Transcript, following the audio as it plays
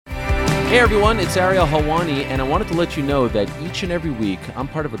Hey everyone, it's Ariel Helwani, and I wanted to let you know that each and every week I'm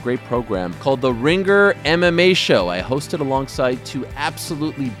part of a great program called The Ringer MMA Show. I host it alongside two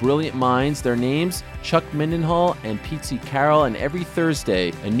absolutely brilliant minds. Their names, Chuck Mindenhall and Pete C. Carroll, and every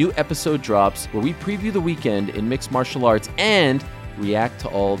Thursday a new episode drops where we preview the weekend in mixed martial arts and react to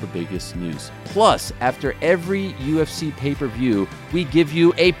all the biggest news. Plus, after every UFC pay-per-view, we give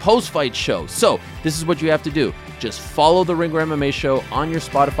you a post-fight show. So, this is what you have to do. Just follow the Ringer MMA Show on your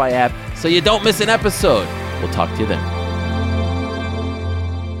Spotify app so you don't miss an episode. We'll talk to you then.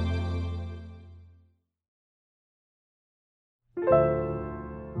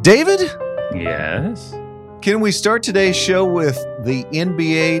 David? Yes? Can we start today's show with the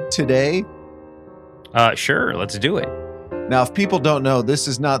NBA Today? Sure, let's do it. Now, if people don't know, this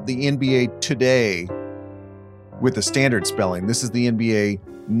is not the NBA Today with the standard spelling. This is the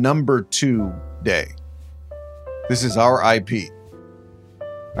NBA number 2 day. This is our IP.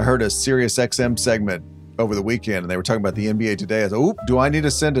 I heard a Sirius XM segment over the weekend, and they were talking about the NBA Today. I was like, do I need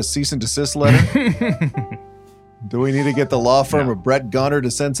to send a cease and desist letter? Do we need to get the law firm of Brett Gunner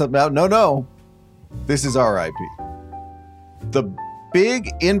to send something out? No. This is our IP. The big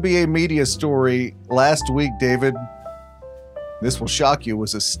NBA media story last week, David, this will shock you,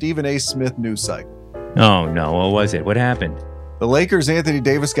 was a Stephen A. Smith news cycle. Oh, no. What was it? What happened? The Lakers' Anthony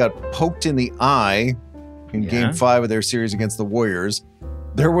Davis got poked in the eye in Game 5 of their series against the Warriors.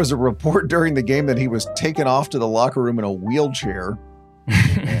 There was a report during the game that he was taken off to the locker room in a wheelchair.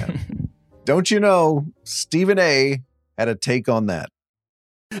 Don't you know, Stephen A. had a take on that.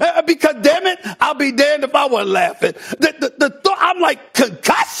 Because, damn it, I'll be damned if I wasn't laughing. I'm like,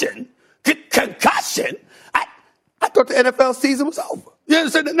 concussion? Concussion? I thought the NFL season was over. You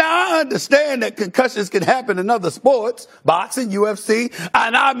understand? Now, I understand that concussions can happen in other sports, boxing, UFC.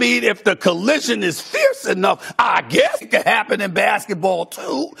 And I mean, if the collision is fierce enough, I guess it can happen in basketball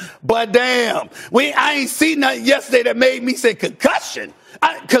too. But damn, I ain't seen nothing yesterday that made me say concussion.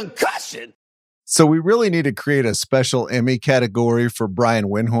 Concussion. So we really need to create a special Emmy category for Brian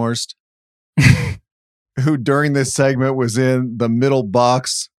Windhorst, who during this segment was in the middle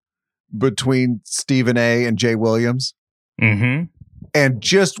box between Stephen A. and Jay Williams. Mm-hmm. And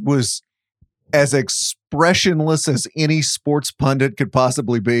just was as expressionless as any sports pundit could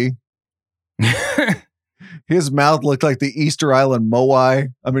possibly be. His mouth looked like the Easter Island Moai.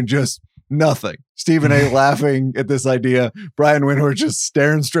 I mean, just nothing. Stephen A. laughing at this idea. Brian Windhorst just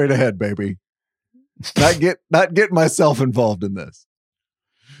staring straight ahead, baby. Not getting myself involved in this.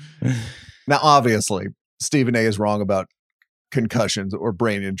 Now, obviously, Stephen A. is wrong about concussions or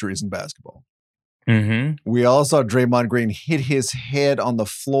brain injuries in basketball. Mm-hmm. We all saw Draymond Green hit his head on the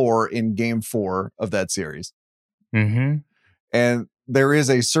floor in Game 4 of that series. Mm-hmm. And there is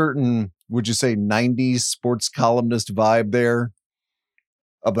a certain, would you say, 90s sports columnist vibe there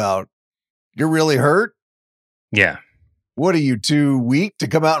about, you're really hurt? Yeah. What are you, too weak to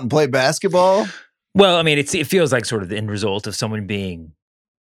come out and play basketball? Well, I mean, it feels like sort of the end result of someone being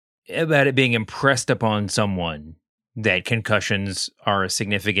impressed upon someone that concussions are a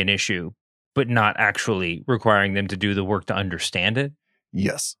significant issue, but not actually requiring them to do the work to understand it.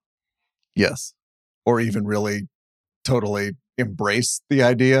 Yes. Or even really totally embrace the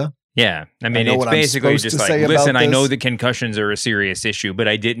idea. Yeah. I mean, it's basically just like, listen, I know that concussions are a serious issue, but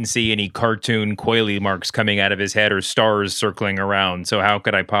I didn't see any cartoon coily marks coming out of his head or stars circling around. So how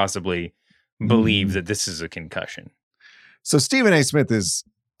could I possibly believe that this is a concussion? So Stephen A. Smith is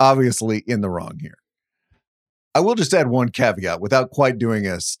obviously in the wrong here. I will just add one caveat without quite doing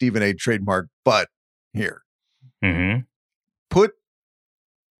a Stephen A. trademark, but here. Mm-hmm. Put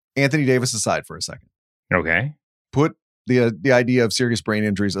Anthony Davis aside for a second. Okay. Put the idea of serious brain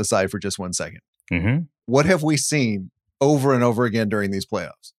injuries aside for just 1 second. Mm-hmm. What have we seen over and over again during these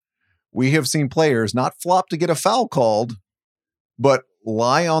playoffs? We have seen players not flop to get a foul called, but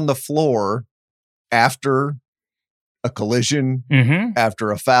lie on the floor after a collision,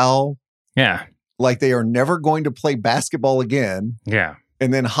 after a foul. Yeah. Like they are never going to play basketball again. Yeah.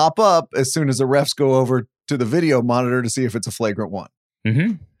 And then hop up as soon as the refs go over to the video monitor to see if it's a flagrant one.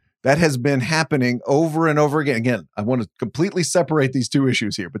 Mm-hmm. That has been happening over and over again. Again, I want to completely separate these two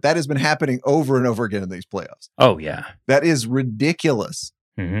issues here, but that has been happening over and over again in these playoffs. Oh, yeah. That is ridiculous.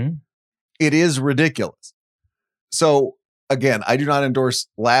 Mm-hmm. It is ridiculous. So, again, I do not endorse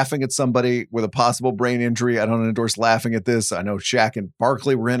laughing at somebody with a possible brain injury. I don't endorse laughing at this. I know Shaq and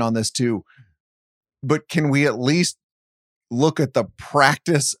Barkley were in on this too. But can we at least look at the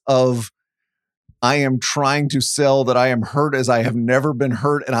practice of, I am trying to sell that I am hurt as I have never been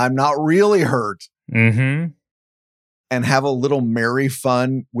hurt and I'm not really hurt. Mm-hmm. And have a little merry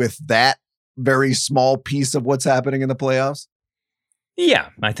fun with that very small piece of what's happening in the playoffs? Yeah,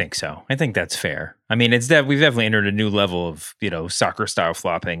 I think so. I think that's fair. I mean, we've definitely entered a new level of, soccer style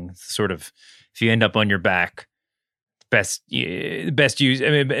flopping. Sort of, if you end up on your back, the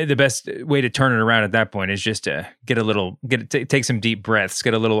best way to turn it around at that point is just to take some deep breaths,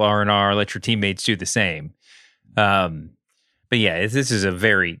 get a little R&R, let your teammates do the same. But yeah,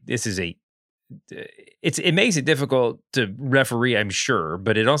 it makes it difficult to referee, I'm sure,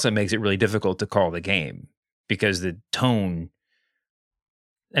 but it also makes it really difficult to call the game because the tone.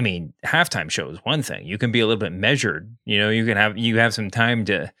 I mean, halftime show is one thing. You can be a little bit measured. You have some time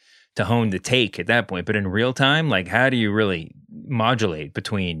to hone the take at that point. But in real time, like, how do you really modulate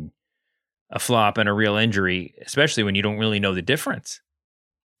between a flop and a real injury, especially when you don't really know the difference?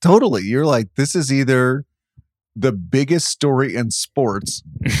 Totally. You're like, this is either the biggest story in sports.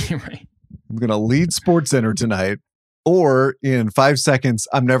 Right. I'm going to lead SportsCenter tonight, or in 5 seconds,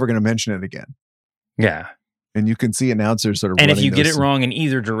 I'm never going to mention it again. Yeah. And you can see announcers sort of. And if you get it wrong in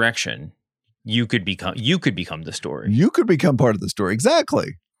either direction, you could become the story. You could become part of the story.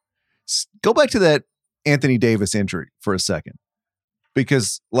 Exactly. Go back to that Anthony Davis injury for a second,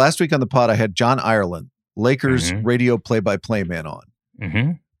 because last week on the pod I had John Ireland, Lakers radio play-by-play man on,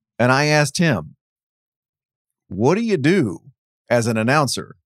 and I asked him, "What do you do as an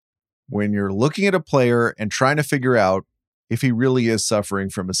announcer when you're looking at a player and trying to figure out if he really is suffering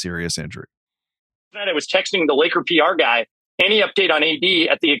from a serious injury?" I was texting the Laker PR guy, any update on AD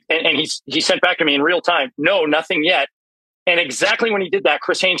and he sent back to me in real time, no, nothing yet. And exactly when he did that,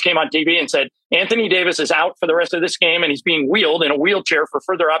 Chris Haynes came on TV and said, Anthony Davis is out for the rest of this game and he's being wheeled in a wheelchair for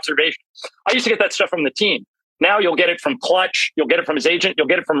further observation. I used to get that stuff from the team. Now you'll get it from Clutch, you'll get it from his agent, you'll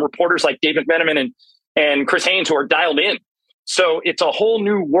get it from reporters like David McMenamin and Chris Haynes who are dialed in. So it's a whole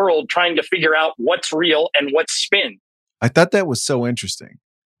new world trying to figure out what's real and what's spin. I thought that was so interesting.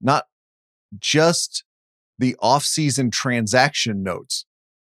 Not just the off-season transaction notes.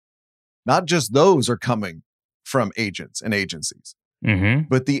 Not just those are coming from agents and agencies,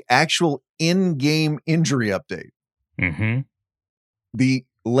 but the actual in-game injury update. The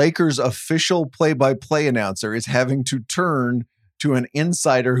Lakers official play-by-play announcer is having to turn to an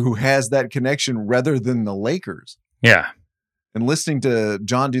insider who has that connection rather than the Lakers. Yeah. And listening to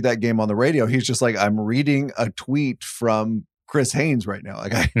John do that game on the radio, he's just like, I'm reading a tweet from Chris Haynes right now.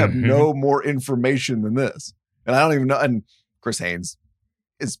 Like, I have no more information than this. And I don't even know. And Chris Haynes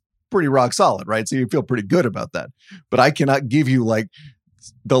is pretty rock solid, right? So you feel pretty good about that. But I cannot give you like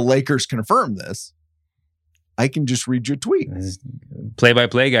the Lakers confirm this. I can just read your tweet.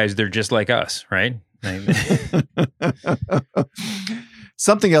 Play-by-play guys, they're just like us, right?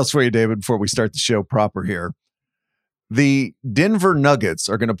 Something else for you, David, before we start the show proper here. The Denver Nuggets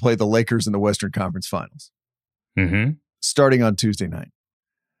are going to play the Lakers in the Western Conference Finals. Starting on Tuesday night.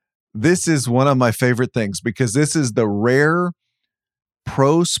 This is one of my favorite things because this is the rare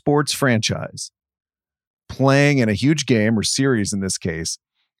pro sports franchise playing in a huge game or series in this case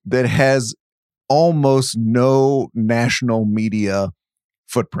that has almost no national media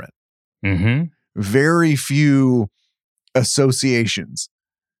footprint. Very few associations,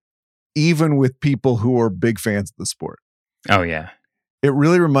 even with people who are big fans of the sport. Oh, yeah. It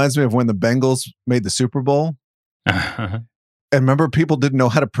really reminds me of when the Bengals made the Super Bowl. And remember, people didn't know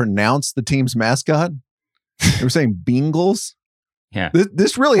how to pronounce the team's mascot. They were saying Bengals. Yeah.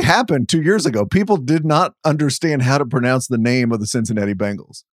 This really happened 2 years ago. People did not understand how to pronounce the name of the Cincinnati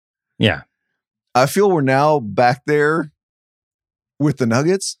Bengals. Yeah. I feel we're now back there with the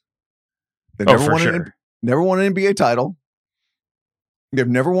Nuggets. They never won an NBA title. They've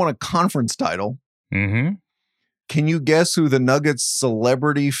never won a conference title. Can you guess who the Nuggets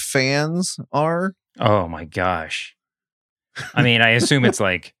celebrity fans are? Oh my gosh. I mean, I assume it's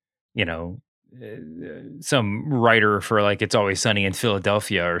like, some writer for like It's Always Sunny in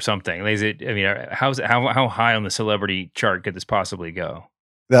Philadelphia or something. Is it? I mean, how high on the celebrity chart could this possibly go?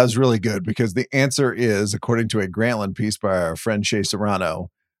 That was really good because the answer is, according to a Grantland piece by our friend Shea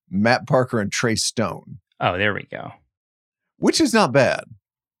Serrano, Matt Parker and Trey Stone. Oh, there we go. Which is not bad.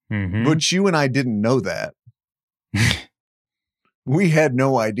 But you and I didn't know that. We had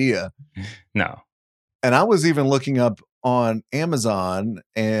no idea. No. And I was even looking up on Amazon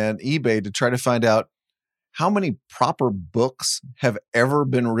and eBay to try to find out how many proper books have ever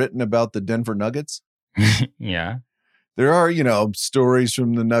been written about the Denver Nuggets. Yeah. There are, stories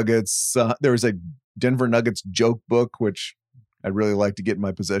from the Nuggets. There was a Denver Nuggets joke book, which I'd really like to get in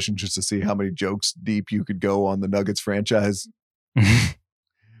my possession just to see how many jokes deep you could go on the Nuggets franchise.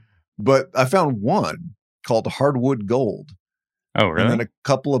 But I found one called Hardwood Gold. Oh, really? And then a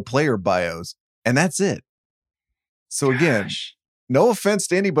couple of player bios. And that's it. So again, no offense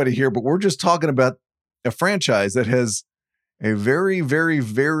to anybody here, but we're just talking about a franchise that has A very, very,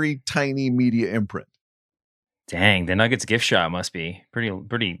 very tiny media imprint. Dang, the Nuggets gift shop must be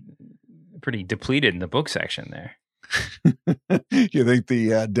pretty depleted in the book section there. You think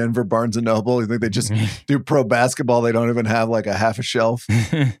the Denver Barnes & Noble, you think they just do pro basketball? They don't even have like a half a shelf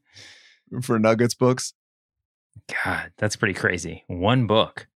for Nuggets books? God, that's pretty crazy. One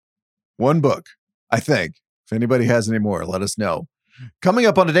book, I think. If anybody has any more, let us know. Coming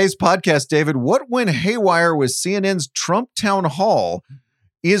up on today's podcast, David, what went haywire with CNN's Trump town hall?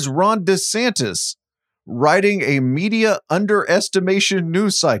 Is Ron DeSantis riding a media underestimation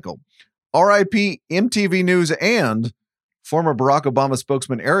news cycle? RIP MTV News, and former Barack Obama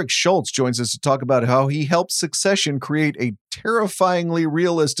spokesman Eric Schultz joins us to talk about how he helped Succession create a terrifyingly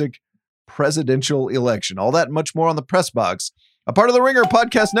realistic presidential election. All that and much more on the Press Box, a part of the Ringer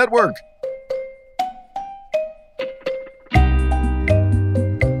Podcast Network.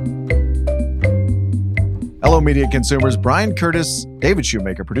 Hello, media consumers. Brian Curtis, David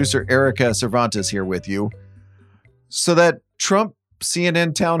Shoemaker, producer Erica Cervantes here with you. So that Trump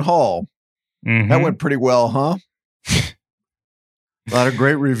CNN town hall, that went pretty well, huh? A lot of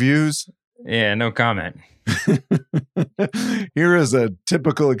great reviews. Yeah, no comment. Here is a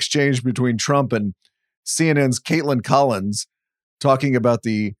typical exchange between Trump and CNN's Caitlin Collins talking about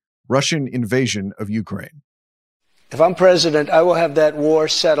the Russian invasion of Ukraine. If I'm president, I will have that war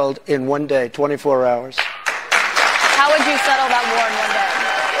settled in one day, 24 hours. How would you settle that war in one day?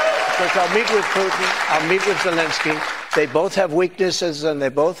 Because I'll meet with Putin, I'll meet with Zelensky. They both have weaknesses and they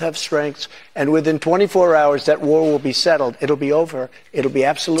both have strengths. And within 24 hours, that war will be settled. It'll be over. It'll be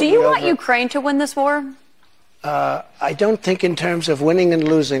absolutely over. Do you want Ukraine to win this war? I don't think in terms of winning and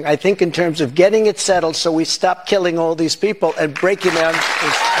losing. I think in terms of getting it settled so we stop killing all these people and breaking down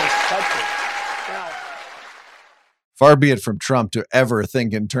this country. Far be it from Trump to ever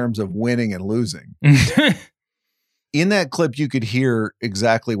think in terms of winning and losing. In that clip, you could hear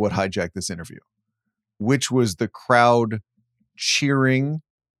exactly what hijacked this interview, which was the crowd cheering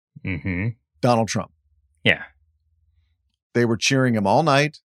Donald Trump. Yeah. They were cheering him all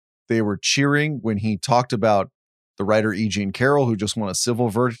night. They were cheering when he talked about the writer E. Jean Carroll, who just won a civil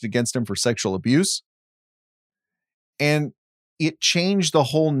verdict against him for sexual abuse. And it changed the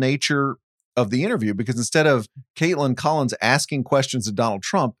whole nature of the interview, because instead of Caitlin Collins asking questions of Donald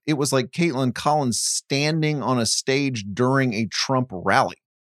Trump, it was like Caitlin Collins standing on a stage during a Trump rally.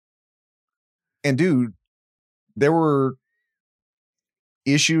 And dude, there were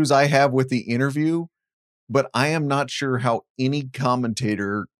issues I have with the interview, but I am not sure how any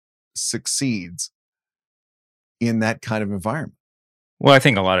commentator succeeds in that kind of environment. Well, I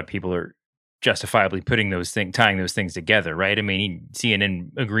think a lot of people are justifiably tying those things together, right? I mean, CNN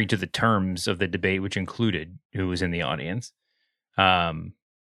agreed to the terms of the debate, which included who was in the audience.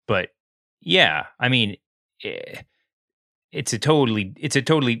 But yeah, I mean, it's a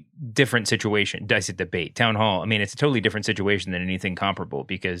totally different situation. I said debate, town hall. I mean, it's a totally different situation than anything comparable,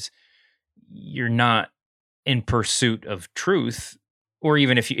 because you're not in pursuit of truth. Or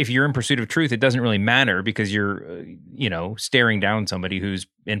even if you're in pursuit of truth, it doesn't really matter, because you're, staring down somebody who's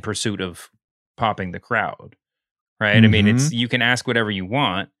in pursuit of popping the crowd, right? I mean, you can ask whatever you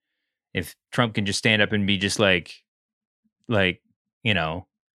want. If Trump can just stand up and be just does the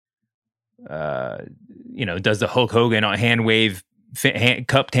Hulk Hogan hand wave,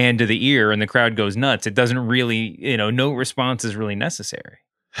 cupped hand to the ear, and the crowd goes nuts, it doesn't really, no response is really necessary.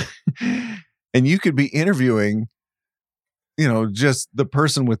 And you could be interviewing, just the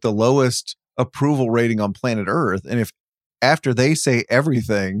person with the lowest approval rating on planet Earth. And if after they say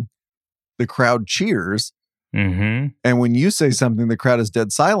everything, the crowd cheers, and when you say something, the crowd is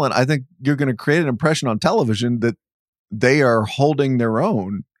dead silent, I think you're going to create an impression on television that they are holding their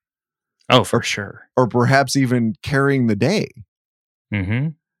own. Oh, for sure. Or perhaps even carrying the day.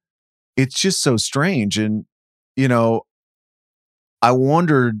 It's just so strange. And, I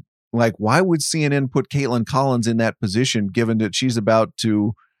wondered, why would CNN put Caitlin Collins in that position, given that she's about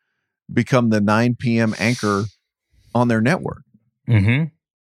to become the 9 p.m. anchor on their network?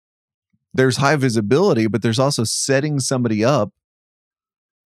 There's high visibility, but there's also setting somebody up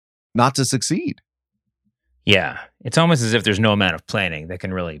not to succeed. Yeah. It's almost as if there's no amount of planning that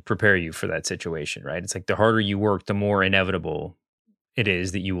can really prepare you for that situation, right? It's like the harder you work, the more inevitable it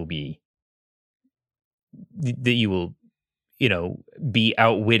is that you will be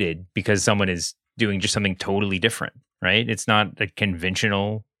outwitted because someone is doing just something totally different, right? It's not a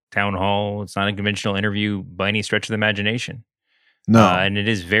conventional town hall. It's not a conventional interview by any stretch of the imagination. No. And it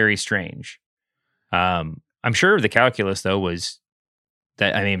is very strange. I'm sure the calculus, though, was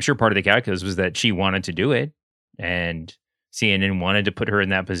that, I'm sure part of the calculus was that she wanted to do it, and CNN wanted to put her in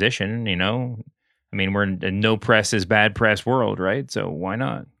that position, I mean, we're in a no press is bad press world, right? So why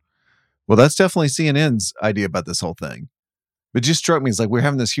not? Well, that's definitely CNN's idea about this whole thing. It just struck me as like we're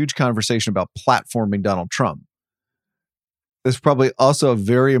having this huge conversation about platforming Donald Trump. There's probably also a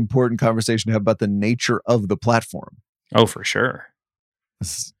very important conversation to have about the nature of the platform. Oh, for sure.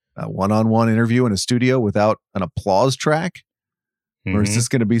 It's a one-on-one interview in a studio without an applause track? Mm-hmm. Or is this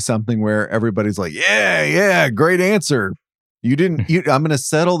going to be something where everybody's like, yeah, great answer. I'm going to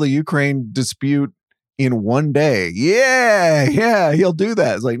settle the Ukraine dispute in one day. Yeah, he'll do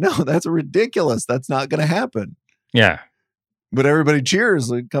that. It's like, no, that's ridiculous. That's not going to happen. Yeah. But everybody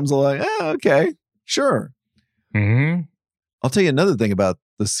cheers. It comes along. Okay, sure. Mm-hmm. I'll tell you another thing about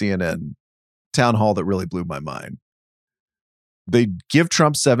the CNN town hall that really blew my mind. They give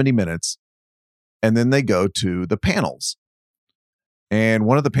Trump 70 minutes, and then they go to the panels. And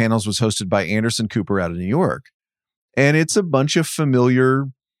one of the panels was hosted by Anderson Cooper out of New York. And it's a bunch of familiar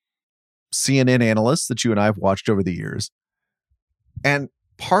CNN analysts that you and I have watched over the years. And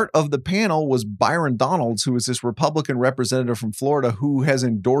part of the panel was Byron Donalds, who is this Republican representative from Florida who has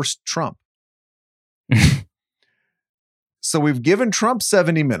endorsed Trump. So we've given Trump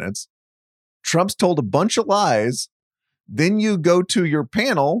 70 minutes. Trump's told a bunch of lies. Then you go to your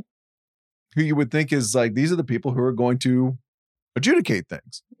panel, who you would think is like, these are the people who are going to adjudicate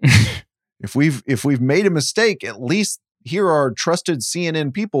things. If we've made a mistake, at least here are trusted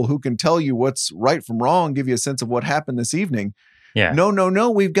CNN people who can tell you what's right from wrong, give you a sense of what happened this evening. Yeah. No.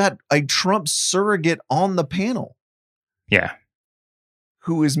 We've got a Trump surrogate on the panel. Yeah.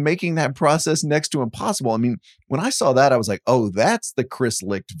 Who is making that process next to impossible. I mean, when I saw that, I was like, oh, that's the Chris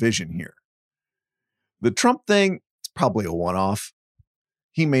Licht vision here. The Trump thing, it's probably a one-off.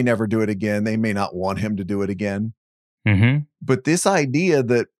 He may never do it again. They may not want him to do it again. Mm-hmm. But this idea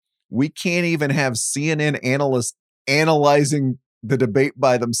that we can't even have CNN analysts analyzing the debate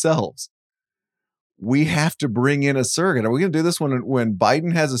by themselves. We have to bring in a surrogate. Are we going to do this when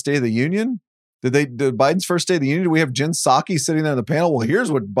Biden has a State of the Union? Did Biden's first State of the Union? Do we have Jen Psaki sitting there on the panel? Well,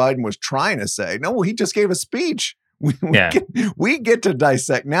 here's what Biden was trying to say. No, he just gave a speech. We get to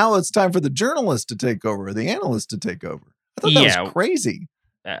dissect. Now it's time for the journalist to take over, the analyst to take over. I thought that was crazy.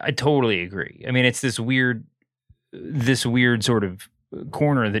 I totally agree. I mean, it's this weird sort of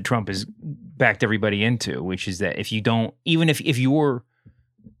corner that Trump has backed everybody into, which is that if you don't, even if you're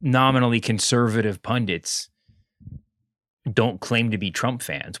nominally conservative pundits don't claim to be Trump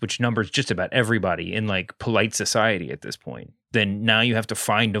fans, which numbers just about everybody in like polite society at this point, then now you have to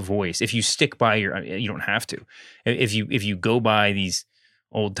find a voice. If you stick by you don't have to. If you go by these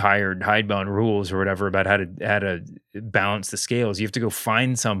old tired hidebound rules or whatever about how to balance the scales, you have to go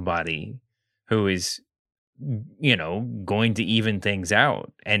find somebody who is, going to even things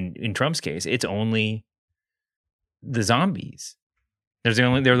out. And in Trump's case, it's only the zombies. They're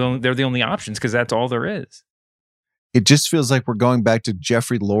the only options because that's all there is. It just feels like we're going back to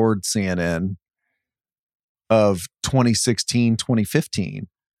Jeffrey Lord CNN of 2016, 2015.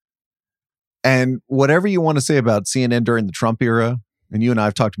 And whatever you want to say about CNN during the Trump era, and you and I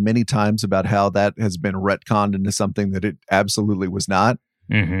have talked many times about how that has been retconned into something that it absolutely was not.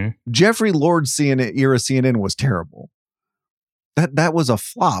 Mm-hmm. Jeffrey Lord's CNN was terrible. That was a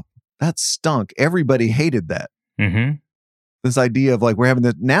flop. That stunk. Everybody hated that. Mm-hmm. This idea of like we're having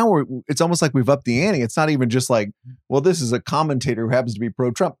that now. It's almost like we've upped the ante. It's not even just like, well, this is a commentator who happens to be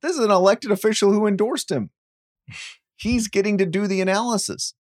pro-Trump. This is an elected official who endorsed him. He's getting to do the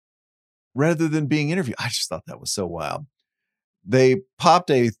analysis rather than being interviewed. I just thought that was so wild. They popped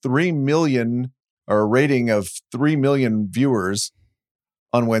a 3 million or a rating of 3 million viewers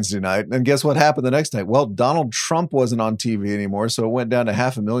on Wednesday night. And guess what happened the next night? Well, Donald Trump wasn't on TV anymore, so it went down to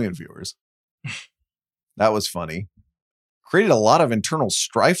 500,000 viewers. That was funny. Created a lot of internal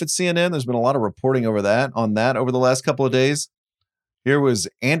strife at CNN. There's been a lot of reporting over that over the last couple of days. Here was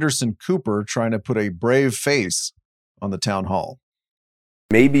Anderson Cooper trying to put a brave face on the town hall.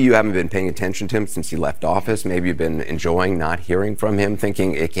 Maybe you haven't been paying attention to him since he left office. Maybe you've been enjoying not hearing from him,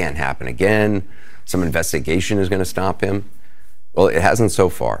 thinking it can't happen again. Some investigation is going to stop him. Well, it hasn't so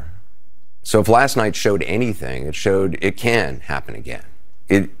far. So if last night showed anything, it showed it can happen again.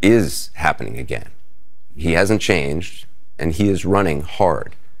 It is happening again. He hasn't changed, and he is running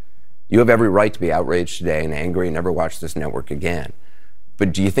hard. You have every right to be outraged today and angry and never watch this network again.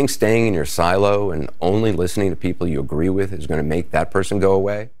 But do you think staying in your silo and only listening to people you agree with is going to make that person go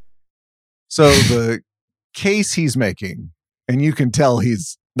away? So the case he's making, and you can tell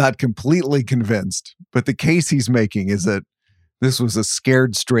he's not completely convinced, but the case he's making is that this was a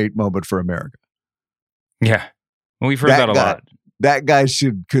scared straight moment for America. Yeah. Well, we've heard that a lot. That guy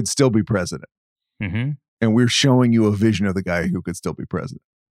could still be president. Mm-hmm. And we're showing you a vision of the guy who could still be president.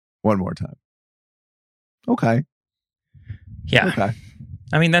 One more time. Okay. Yeah. Okay.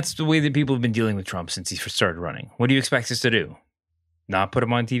 I mean, that's the way that people have been dealing with Trump since he first started running. What do you expect us to do? Not put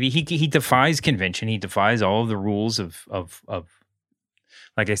him on TV? He defies convention. He defies all of the rules of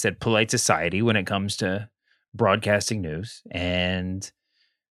like I said, polite society when it comes to broadcasting news. And,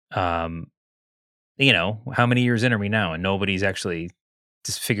 you know, how many years in are we now? And nobody's actually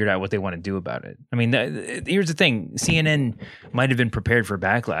just figured out what they want to do about it. I mean, here's the thing. CNN might have been prepared for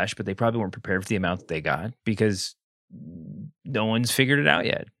backlash, but they probably weren't prepared for the amount that they got because no one's figured it out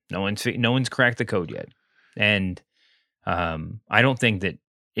yet. No one's cracked the code yet. And I don't think that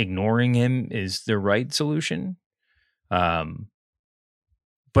ignoring him is the right solution.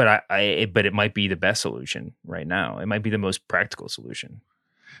 But it might be the best solution right now. It might be the most practical solution.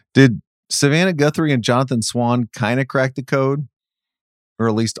 Did Savannah Guthrie and Jonathan Swan kind of crack the code, or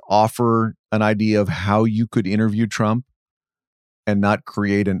at least offer an idea of how you could interview Trump and not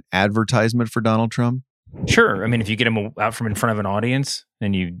create an advertisement for Donald Trump? Sure. I mean, if you get him out from in front of an audience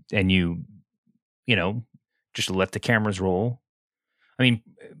and you know, just let the cameras roll. I mean,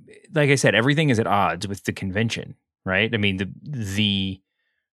 like I said, everything is at odds with the convention, right? I mean,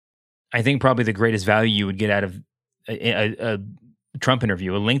 I think probably the greatest value you would get out of a Trump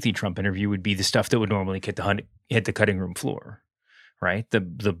interview, a lengthy Trump interview, would be the stuff that would normally hit the cutting room floor, right?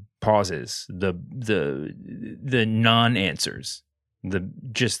 The pauses, the non-answers,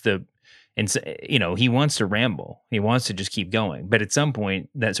 and you know, he wants to ramble, he wants to just keep going, but at some point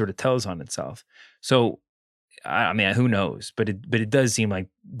that sort of tells on itself. So, I mean, who knows? But it does seem like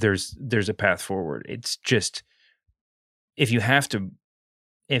there's a path forward. It's just if you have to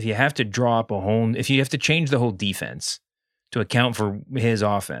draw up if you have to change the whole defense to account for his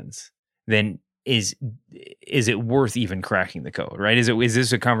offense, then is it worth even cracking the code, right? Is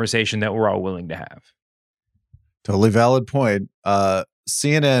this a conversation that we're all willing to have? Totally valid point.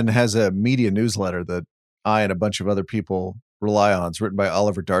 CNN has a media newsletter that I and a bunch of other people rely on. It's written by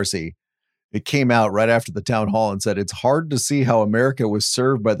Oliver Darcy. It came out right after the town hall and said, it's hard to see how America was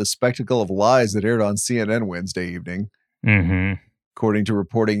served by the spectacle of lies that aired on CNN Wednesday evening. Mm-hmm. According to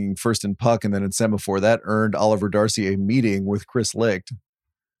reporting first in Puck and then in Semaphore, that earned Oliver Darcy a meeting with Chris Licht.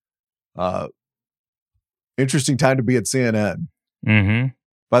 Interesting time to be at CNN. Mm-hmm.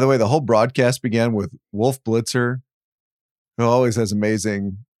 By the way, the whole broadcast began with Wolf Blitzer, who always has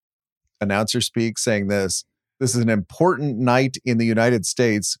amazing announcer speak, saying this is an important night in the United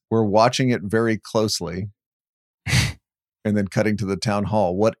States. We're watching it very closely. And then cutting to the town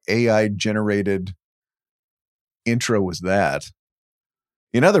hall. What AI-generated intro was that?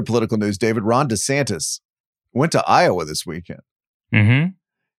 In other political news, David, Ron DeSantis went to Iowa this weekend.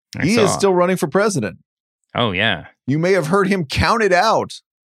 Mm-hmm. He is still running for president. Oh, yeah. You may have heard him count it out.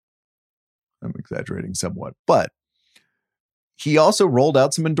 I'm exaggerating somewhat, but he also rolled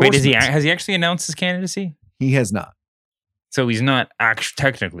out some endorsements. Wait, has he actually announced his candidacy? He has not. So he's not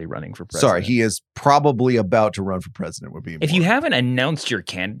technically running for president. Sorry, he is probably about to run for president. If you haven't announced your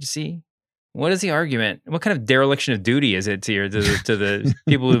candidacy, what is the argument? What kind of dereliction of duty is it to the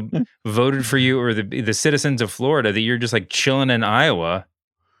people who voted for you or the citizens of Florida that you're just like chilling in Iowa?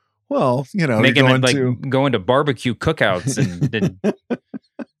 Well, you know, going to barbecue cookouts and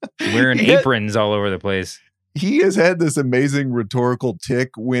wearing aprons all over the place. He has had this amazing rhetorical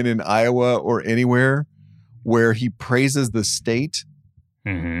tick when in Iowa or anywhere where he praises the state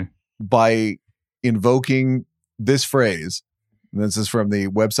by invoking this phrase. And this is from the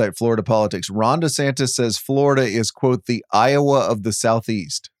website Florida Politics. Ron DeSantis says Florida is, quote, the Iowa of the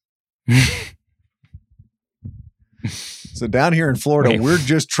Southeast. So down here in Florida, we're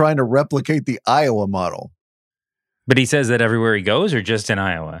just trying to replicate the Iowa model. But he says that everywhere he goes or just in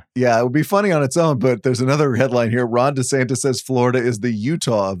Iowa? Yeah, it would be funny on its own, but there's another headline here. Ron DeSantis says Florida is the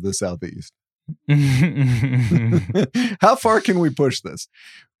Utah of the Southeast. How far can we push this?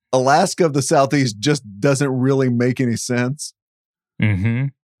 Alaska of the Southeast just doesn't really make any sense. Mm-hmm.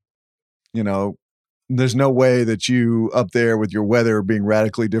 You know, there's no way that you up there with your weather being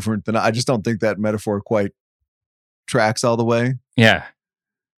radically different than I just don't think that metaphor quite tracks all the way. Yeah.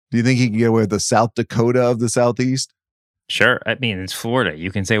 Do you think he can get away with the South Dakota of the Southeast? Sure. I mean, it's Florida.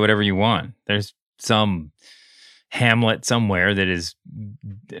 You can say whatever you want. There's some hamlet somewhere that is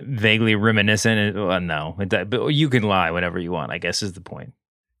vaguely reminiscent. Well, no, but you can lie whatever you want, I guess is the point.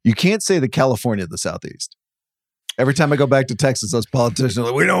 You can't say the California of the Southeast. Every time I go back to Texas, those politicians are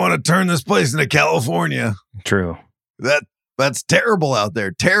like, we don't want to turn this place into California. True. That's terrible out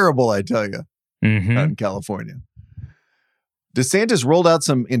there. Terrible, I tell you. Mm-hmm. Out in California. DeSantis rolled out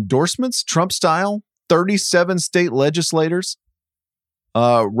some endorsements, Trump style, 37 state legislators,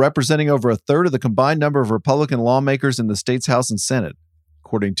 representing over a third of the combined number of Republican lawmakers in the state's House and Senate,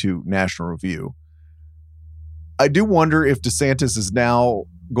 according to National Review. I do wonder if DeSantis is now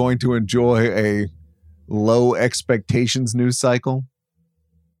going to enjoy a low expectations news cycle.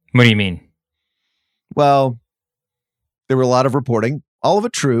 What do you mean? Well, there were a lot of reporting, all of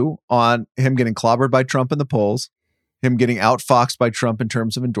it true, on him getting clobbered by Trump in the polls, him getting outfoxed by Trump in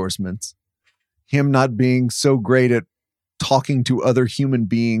terms of endorsements, him not being so great at talking to other human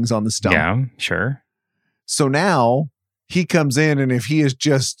beings on the stump. Yeah, sure. So now he comes in, and if he is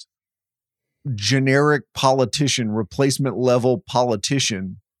just generic politician, replacement level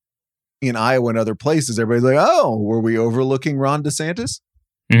politician in Iowa and other places, everybody's like, oh, were we overlooking Ron DeSantis?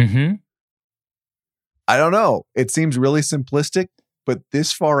 Mm-hmm. I don't know. It seems really simplistic, but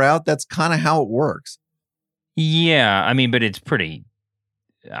this far out, that's kind of how it works. Yeah, I mean, but it's pretty.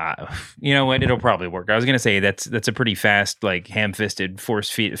 You know what? It'll probably work. I was going to say that's a pretty fast, like ham-fisted,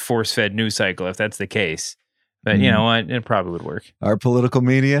 force-fed news cycle if that's the case. But you know what? It probably would work. Our political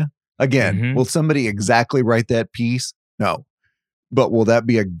media, again, will somebody exactly write that piece? No. But will that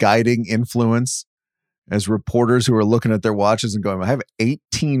be a guiding influence as reporters who are looking at their watches and going, I have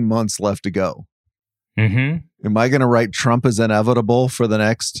 18 months left to go. Mm-hmm. Am I going to write Trump is inevitable for the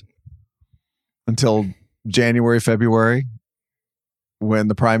next until January, February, when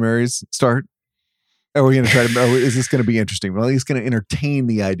the primaries start? Are we going to try to, is this going to be interesting? Well, he's going to entertain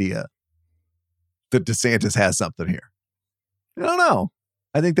the idea that DeSantis has something here. I don't know.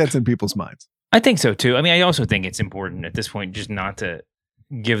 I think that's in people's minds. I think so too. I mean, I also think it's important at this point just not to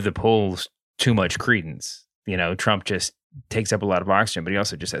give the polls too much credence. You know, Trump just takes up a lot of oxygen, but he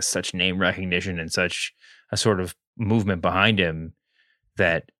also just has such name recognition and such a sort of movement behind him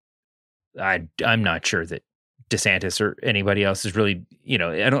that I'm not sure that DeSantis or anybody else is really, you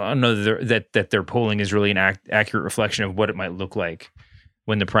know, I don't know that their polling is really an accurate reflection of what it might look like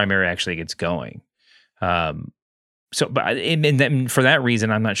when the primary actually gets going. So, but and for that reason,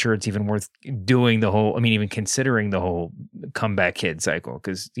 I'm not sure it's even worth doing the whole. I mean, even considering the whole comeback kid cycle,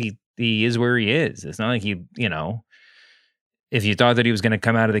 because he is where he is. It's not like you know, if you thought that he was going to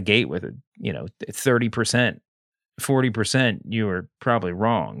come out of the gate with 30%, 40%, you were probably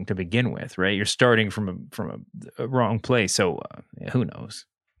wrong to begin with, right? You're starting from a wrong place. So who knows?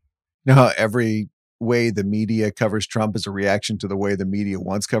 You know how every way the media covers Trump is a reaction to the way the media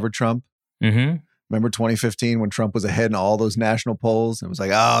once covered Trump? Mm-hmm. Remember 2015 when Trump was ahead in all those national polls? It was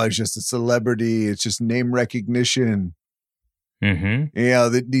like, oh, it's just a celebrity. It's just name recognition. Mm-hmm. You know,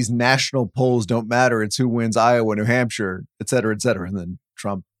 these national polls don't matter. It's who wins Iowa, New Hampshire, et cetera, et cetera. And then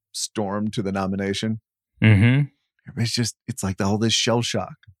Trump stormed to the nomination. Mm-hmm. It's like all this shell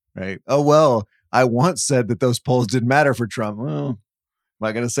shock, right? Oh, well, I once said that those polls didn't matter for Trump. Well, am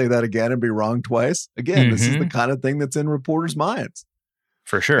I going to say that again and be wrong twice? Again, This is the kind of thing that's in reporters' minds.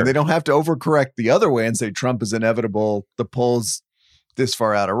 For sure. And they don't have to overcorrect the other way and say Trump is inevitable. The polls this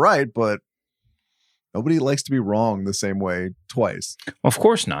far out are right, but nobody likes to be wrong the same way twice. Of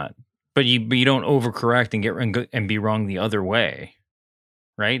course not. But you don't overcorrect and be wrong the other way,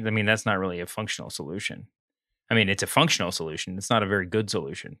 right? I mean, that's not really a functional solution. I mean, it's a functional solution. It's not a very good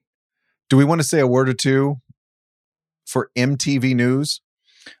solution. Do we want to say a word or two for MTV News?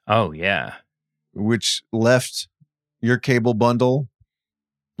 Oh, yeah. Which left your cable bundle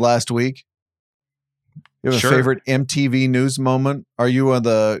last week. You have a favorite MTV News moment? Are you on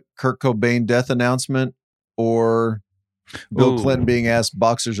the Kurt Cobain death announcement or Bill Clinton being asked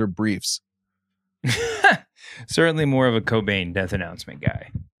boxers or briefs? Certainly more of a Cobain death announcement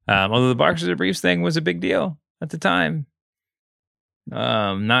guy. Although the boxers or briefs thing was a big deal at the time.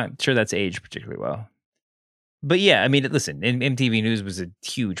 Not sure that's aged particularly well. But yeah, I mean, listen, MTV News was a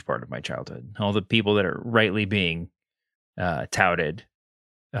huge part of my childhood. All the people that are rightly being touted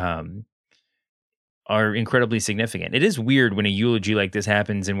are incredibly significant. It is weird when a eulogy like this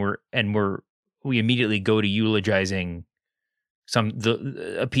happens and we immediately go to eulogizing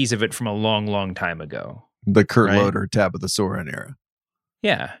a piece of it from a long, long time ago. The Kurt Loder, Tabitha Soren era.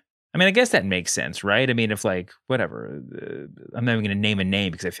 Yeah. I mean, I guess that makes sense, right? I mean, if like, whatever, I'm not even going to name a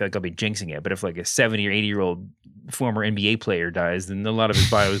name because I feel like I'll be jinxing it. But if like a 70 or 80-year-old former NBA player dies, then a lot of his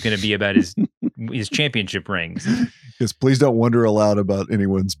bio is going to be about his championship rings. Yes, please don't wonder aloud about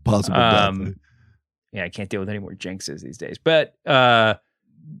anyone's possible death. Yeah, I can't deal with any more jinxes these days. But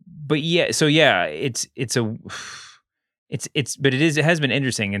yeah, so yeah, it has been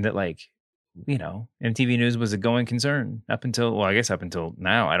interesting in that, like, you know, MTV News was a going concern up until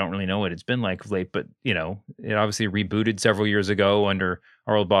now. I don't really know what it's been like of late, but you know, it obviously rebooted several years ago under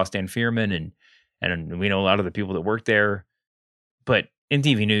our old boss Dan Fierman, and we know a lot of the people that work there. But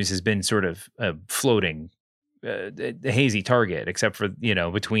MTV News has been sort of floating, a hazy target, except for, you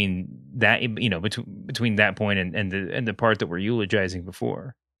know, between that, you know, between that point and the part that we're eulogizing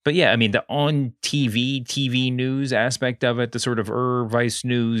before. But yeah, I mean, the on TV news aspect of it, the sort of Vice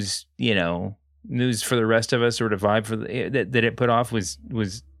news, news for the rest of us sort of vibe that it put off was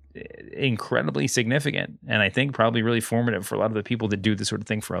incredibly significant. And I think probably really formative for a lot of the people that do this sort of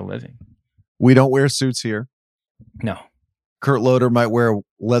thing for a living. We don't wear suits here. No. Kurt Loder might wear a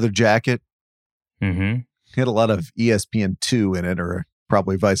leather jacket. Mm-hmm. He had a lot of ESPN2 in it, or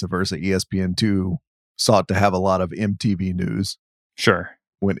probably vice versa. ESPN2 sought to have a lot of MTV news. Sure.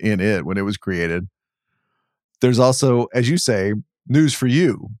 When it was created. There's also, as you say, news for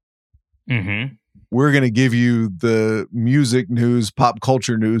you. Mm-hmm. We're going to give you the music news, pop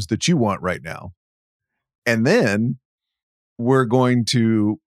culture news that you want right now. And then we're going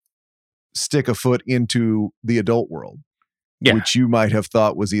to stick a foot into the adult world, which you might have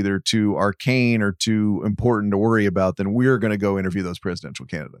thought was either too arcane or too important to worry about. Then we're going to go interview those presidential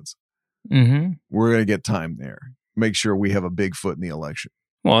candidates. Mm-hmm. We're going to get time there. Make sure we have a big foot in the election.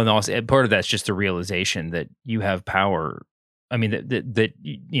 Well, and also part of that's just the realization that you have power. I mean, that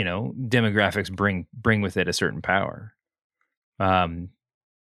demographics bring with it a certain power.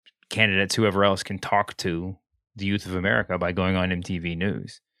 Candidates, whoever else, can talk to the youth of America by going on MTV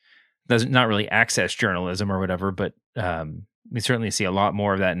News. Doesn't not really access journalism or whatever, but we certainly see a lot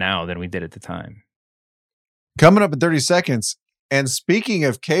more of that now than we did at the time. Coming up in 30 seconds. And speaking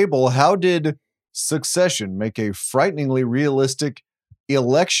of cable, how did Succession make a frighteningly realistic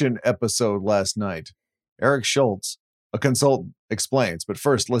election episode last night? Eric Schultz, a consultant, explains. But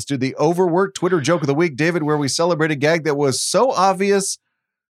first, let's do the overworked Twitter joke of the week, David, where we celebrate a gag that was so obvious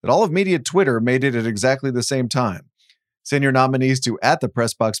that all of media Twitter made it at exactly the same time. Send your nominees to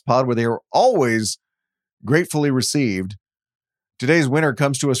 @thepressboxpod, where they are always gratefully received. Today's winner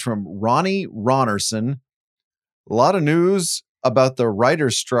comes to us from Ronnie Ronerson. A lot of news about the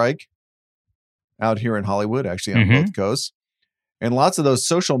writer's strike out here in Hollywood, actually on both coasts. And lots of those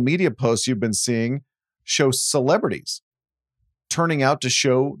social media posts you've been seeing show celebrities turning out to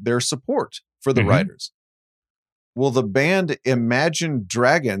show their support for the writers. Well, the band Imagine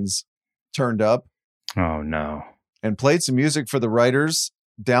Dragons turned up. Oh, no. And played some music for the writers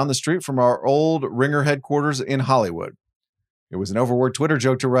down the street from our old Ringer headquarters in Hollywood. It was an overworked Twitter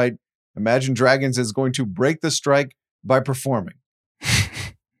joke to write, Imagine Dragons is going to break the strike by performing.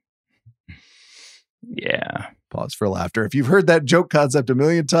 Yeah. Pause for laughter. If you've heard that joke concept a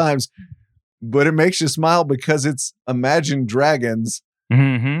million times, but it makes you smile because it's Imagine Dragons.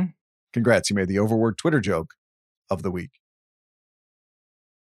 Mm-hmm. Congrats, you made the overworked Twitter joke of the week.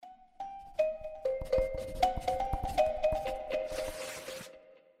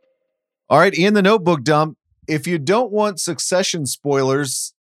 All right, in the notebook dump, if you don't want Succession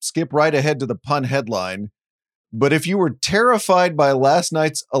spoilers, skip right ahead to the pun headline. But if you were terrified by last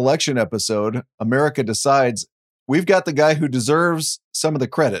night's election episode, America Decides, we've got the guy who deserves some of the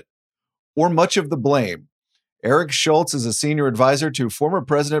credit, or much of the blame. Eric Schultz is a senior advisor to former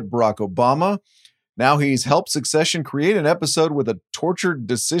President Barack Obama. Now he's helped Succession create an episode with a tortured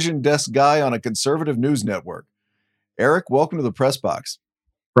decision desk guy on a conservative news network. Eric, welcome to the Press Box.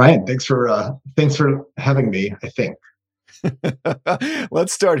 Brian, thanks for having me, I think.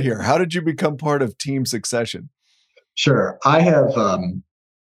 Let's start here. How did you become part of Team Succession? Sure. I have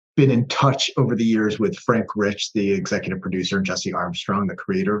been in touch over the years with Frank Rich, the executive producer, and Jesse Armstrong, the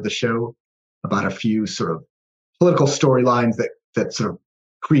creator of the show, about a few sort of political storylines that sort of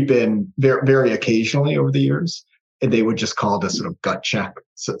creep in very, very occasionally over the years. And they would just call to sort of gut check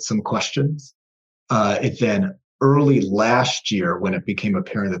some questions. It then early last year, when it became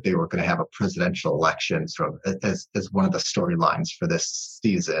apparent that they were going to have a presidential election sort of as one of the storylines for this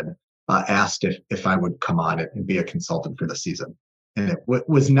season, asked if I would come on and be a consultant for the season. And it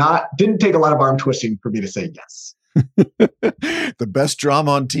didn't take a lot of arm twisting for me to say yes. The best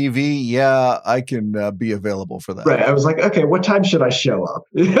drama on TV. Yeah, I can be available for that. Right. I was like, okay, what time should I show up?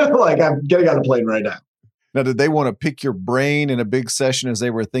 Like, I'm getting on a plane right now. Now, did they want to pick your brain in a big session as they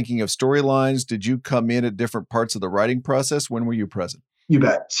were thinking of storylines? Did you come in at different parts of the writing process? When were you present? You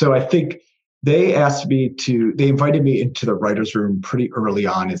bet. So I think they invited me into the writer's room pretty early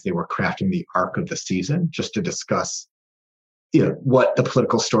on as they were crafting the arc of the season, just to discuss, what the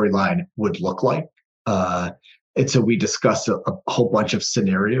political storyline would look like. And so we discussed a whole bunch of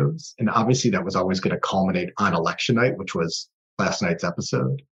scenarios. And obviously that was always going to culminate on election night, which was last night's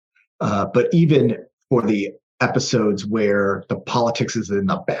episode. But even for the episodes where the politics is in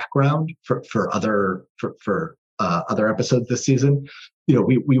the background for other episodes this season,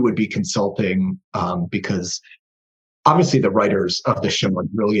 we would be consulting because obviously the writers of the show are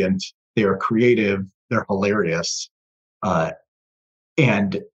brilliant. They are creative. They're hilarious.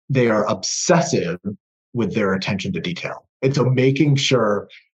 And they are obsessive with their attention to detail. And so making sure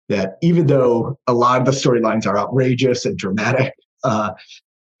that even though a lot of the storylines are outrageous and dramatic,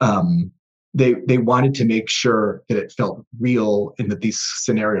 they wanted to make sure that it felt real and that these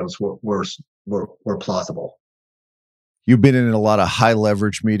scenarios were plausible. You've been in a lot of high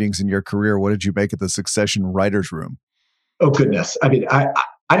leverage meetings in your career. What did you make of the Succession writers' room? Oh, goodness. I mean, I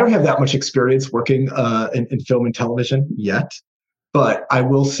don't have that much experience working in film and television yet, but I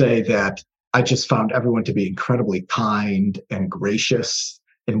will say that I just found everyone to be incredibly kind and gracious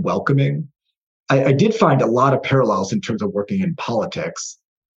and welcoming. I did find a lot of parallels in terms of working in politics.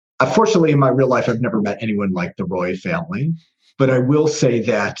 Unfortunately, in my real life, I've never met anyone like the Roy family, but I will say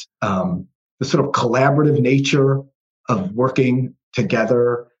that the sort of collaborative nature of working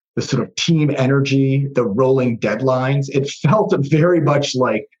together, the sort of team energy, the rolling deadlines, it felt very much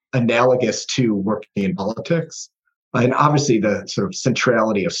like analogous to working in politics. And obviously the sort of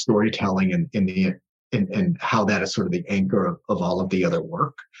centrality of storytelling and how that is sort of the anchor of all of the other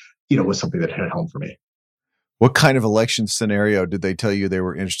work, was something that hit home for me. What kind of election scenario did they tell you they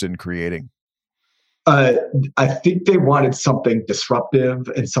were interested in creating? I think they wanted something disruptive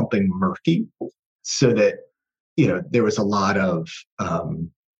and something murky so that, there was a lot of,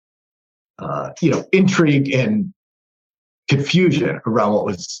 intrigue and confusion around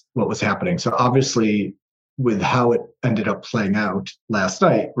what was happening. So obviously, with how it ended up playing out last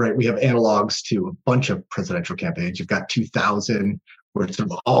night, right? We have analogs to a bunch of presidential campaigns. You've got 2000, where it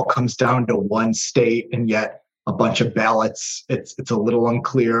sort of all comes down to one state, and yet a bunch of ballots. It's a little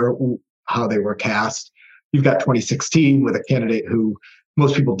unclear how they were cast. You've got 2016 with a candidate who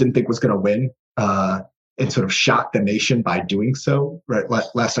most people didn't think was going to win, and sort of shocked the nation by doing so. Right,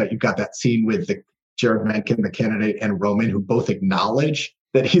 last night you've got that scene with Jared Mencken, the candidate, and Roman, who both acknowledge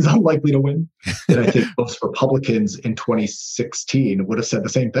that he's unlikely to win. And I think most Republicans in 2016 would have said the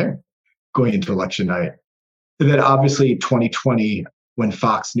same thing going into election night. And then obviously 2020, when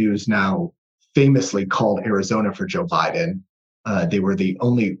Fox News now famously called Arizona for Joe Biden, they were the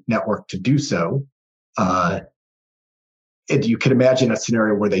only network to do so. And you could imagine a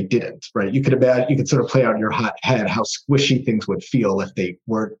scenario where they didn't, right? You could sort of play out in your head how squishy things would feel if they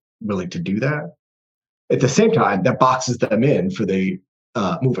weren't willing to do that. At the same time, that boxes them in for the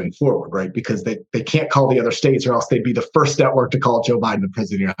moving forward, right? Because they can't call the other states, or else they'd be the first network to call Joe Biden the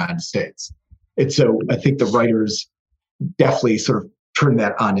president of the United States. And so I think the writers definitely sort of turned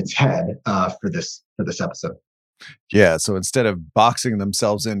that on its head for this episode. Yeah. So instead of boxing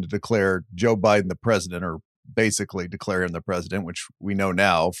themselves in to declare Joe Biden the president, or basically declare him the president, which we know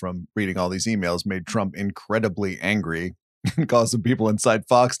now from reading all these emails made Trump incredibly angry and caused some people inside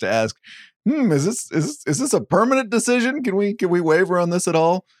Fox to ask, is this a permanent decision? Can we waver on this at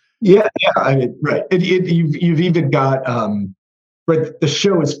all? Yeah. I mean, right. You've even got right. The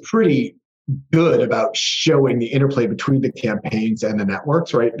show is pretty good about showing the interplay between the campaigns and the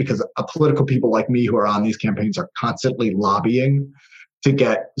networks, right? Because political people like me who are on these campaigns are constantly lobbying to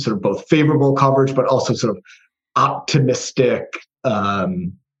get sort of both favorable coverage, but also sort of optimistic,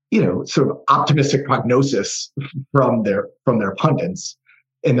 sort of optimistic prognosis from their pundits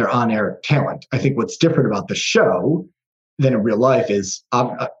and their on-air talent. I think what's different about the show than in real life is,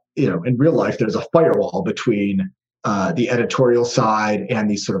 in real life, there's a firewall between the editorial side and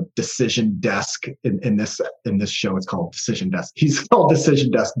the sort of decision desk. In this show, it's called Decision Desk. He's called Decision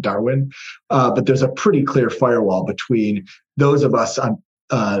Desk Darwin, but there's a pretty clear firewall between those of us on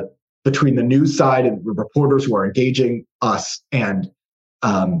between the news side and the reporters who are engaging us and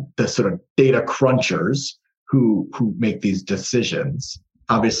the sort of data crunchers who make these decisions.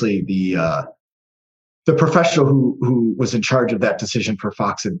 Obviously, the professional who was in charge of that decision for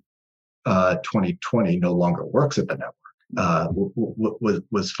Fox in 2020 no longer works at the network,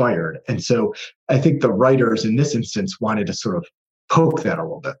 was fired. And so I think the writers in this instance wanted to sort of poke that a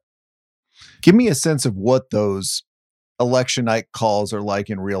little bit. Give me a sense of what those election night calls are like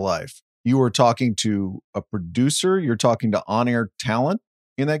in real life. You were talking to a producer, you're talking to on-air talent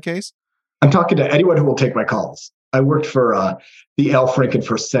in that case? I'm talking to anyone who will take my calls. I worked for the Al Franken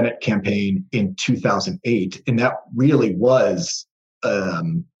for Senate campaign in 2008, and that really was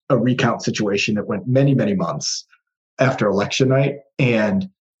a recount situation that went many, many months after election night. And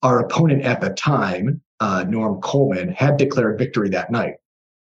our opponent at the time, Norm Coleman, had declared victory that night.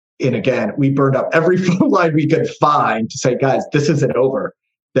 And again, we burned up every phone line we could find to say, guys, this isn't over,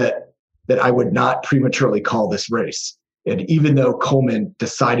 that I would not prematurely call this race. And even though Coleman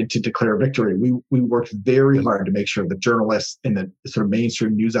decided to declare victory, we worked very hard to make sure the journalists and the sort of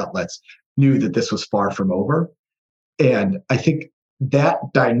mainstream news outlets knew that this was far from over. And I think that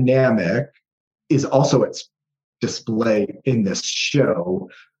dynamic is also its display in this show,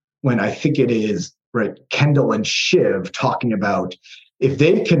 when I think it is, right, Kendall and Shiv talking about, if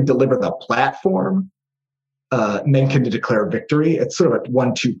they can deliver the platform, men can declare victory. It's sort of a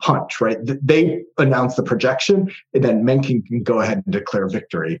 1-2 punch, right? They announce the projection, and then men can go ahead and declare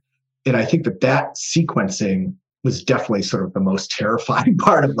victory. And I think that sequencing was definitely sort of the most terrifying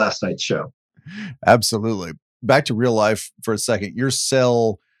part of last night's show. Absolutely. Back to real life for a second. Your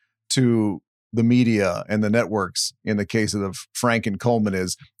sell to the media and the networks in the case of Frank and Coleman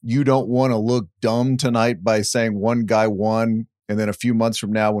is you don't want to look dumb tonight by saying one guy won, and then a few months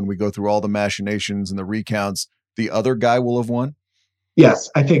from now when we go through all the machinations and the recounts, the other guy will have won? Yes,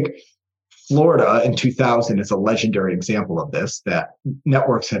 I think Florida in 2000 is a legendary example of this, that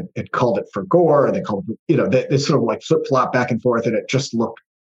networks had called it for gore, and they called it, they sort of like flip-flop back and forth, and it just looked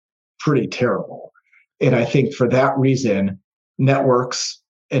pretty terrible. And I think for that reason, networks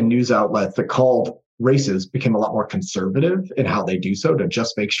and news outlets that called races became a lot more conservative in how they do so, to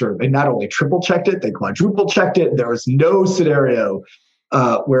just make sure they not only triple checked it, they quadruple checked it. There was no scenario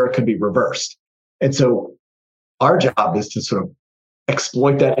where it could be reversed. And so our job is to sort of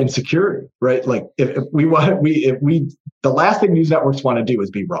exploit that insecurity, right? Like the last thing news networks want to do is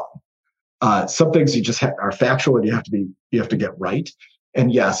be wrong. Some things you just are factual, and you have to get right.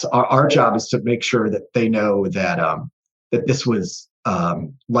 And yes, our job is to make sure that they know that that this was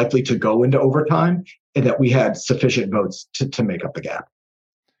likely to go into overtime, and that we had sufficient votes to make up the gap.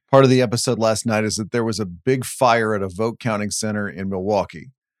 Part of the episode last night is that there was a big fire at a vote counting center in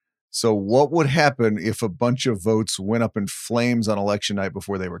Milwaukee. So what would happen if a bunch of votes went up in flames on election night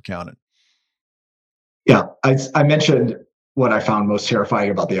before they were counted? Yeah, I mentioned what I found most terrifying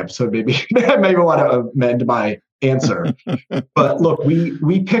about the episode. Maybe I want to amend my answer. But look,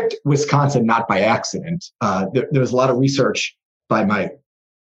 we picked Wisconsin not by accident. There was a lot of research by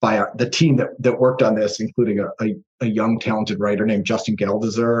the team that worked on this, including a young, talented writer named Justin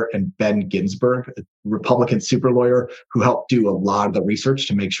Geldeser and Ben Ginsberg, a Republican super lawyer who helped do a lot of the research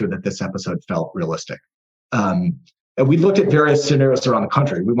to make sure that this episode felt realistic. And we looked at various scenarios around the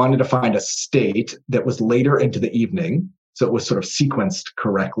country. We wanted to find a state that was later into the evening, so it was sort of sequenced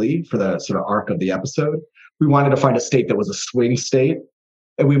correctly for the sort of arc of the episode. We wanted to find a state that was a swing state,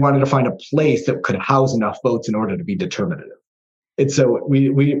 and we wanted to find a place that could house enough votes in order to be determinative. And so we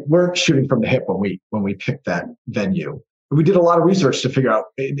weren't shooting from the hip when we picked that venue. We did a lot of research to figure out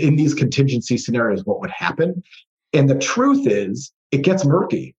in these contingency scenarios what would happen. And the truth is, it gets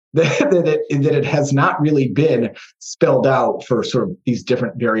murky. That it has not really been spelled out for sort of these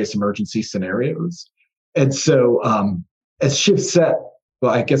different various emergency scenarios. And so, as Shiv said,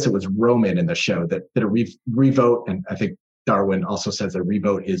 well, I guess it was Roman in the show that a revote, and I think Darwin also says a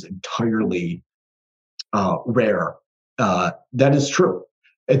revote is entirely rare. That is true.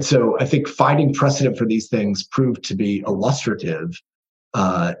 And so I think finding precedent for these things proved to be illustrative.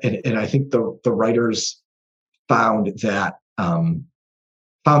 And I think the writers found that,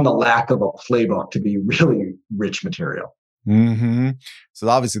 found the lack of a playbook to be really rich material. Mm-hmm. So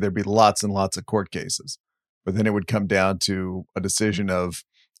obviously there'd be lots and lots of court cases, but then it would come down to a decision of,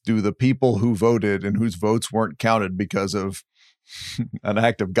 do the people who voted and whose votes weren't counted because of an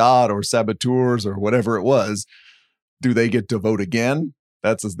act of God or saboteurs or whatever it was, do they get to vote again?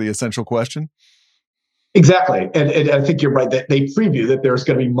 That's the essential question. Exactly. And I think you're right that they preview that there's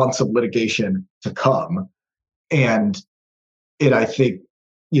going to be months of litigation to come. And I think,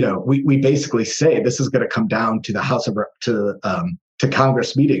 we basically say this is going to come down to the to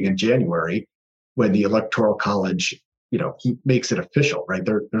Congress meeting in January, when the Electoral College, makes it official, right?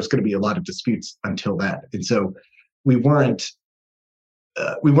 There's going to be a lot of disputes until then. And so we weren't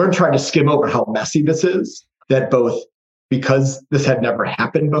trying to skim over how messy this is, that both because this had never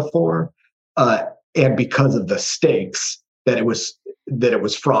happened before, and because of the stakes, that it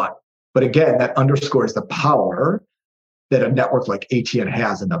was fraught. But again, that underscores the power that a network like ATN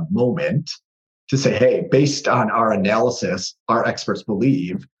has in the moment to say, hey, based on our analysis, our experts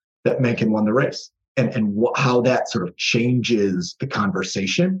believe that Mencken won the race, and how that sort of changes the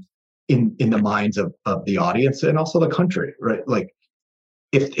conversation in the minds of the audience and also the country, right? Like,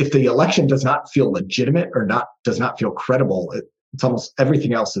 if the election does not feel legitimate or does not feel credible, it's almost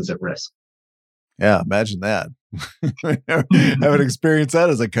everything else is at risk. Yeah, imagine that. Haven't experienced that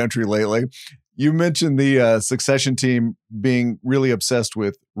as a country lately. You mentioned the Succession team being really obsessed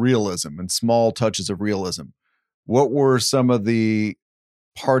with realism and small touches of realism. What were some of the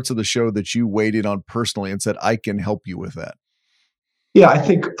parts of the show that you weighed in on personally and said, I can help you with that? Yeah, I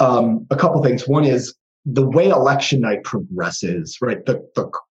think a couple things. One is the way election night progresses, right? The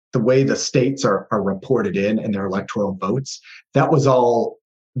way the states are reported in and their electoral votes, that was all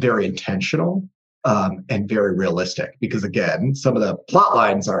very intentional and very realistic. Because again, some of the plot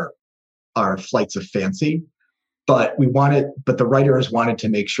lines are flights of fancy, but the writers wanted to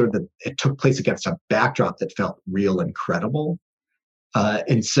make sure that it took place against a backdrop that felt real and credible.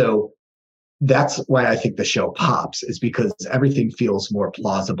 And so that's why I think the show pops, is because everything feels more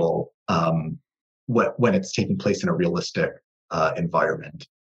plausible when it's taking place in a realistic environment.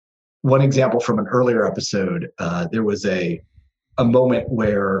 One example from an earlier episode, there was a moment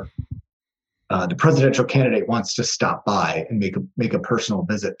where the presidential candidate wants to stop by and make a personal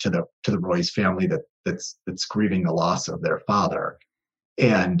visit to the Roy's family that's grieving the loss of their father.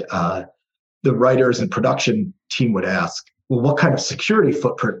 And the writers and production team would ask, well, what kind of security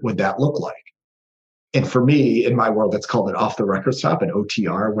footprint would that look like? And for me, in my world, that's called an off-the-record stop, an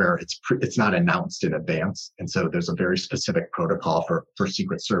OTR, where it's not announced in advance. And so there's a very specific protocol for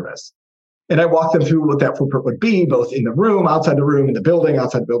Secret Service. And I walked them through what that footprint would be, both in the room, outside the room, in the building,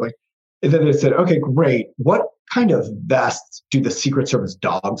 outside the building. And then they said, okay, great. What kind of vests do the Secret Service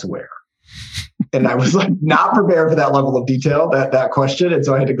dogs wear? And I was like, not prepared for that level of detail, that question. And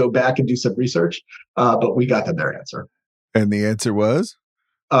so I had to go back and do some research. But we got them their answer. And the answer was?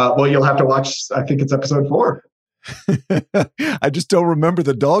 Well, you'll have to watch, I think it's episode 4. I just don't remember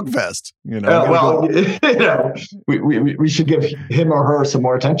the dog vest. We should give him or her some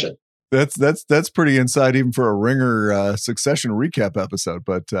more attention. That's pretty inside even for a Ringer Succession recap episode,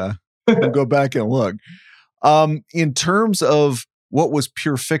 but we'll go back and look. In terms of what was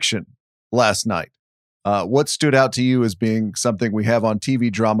pure fiction last night, what stood out to you as being something we have on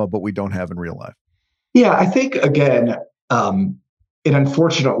TV drama, but we don't have in real life? Yeah, I think, again, and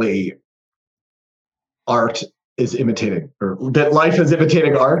unfortunately, art is imitating, or that life is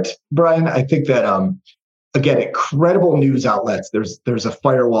imitating art, Brian. I think that, again, incredible news outlets, there's a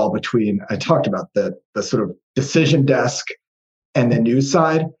firewall between, I talked about the sort of decision desk and the news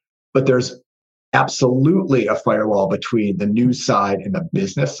side, but there's absolutely a firewall between the news side and the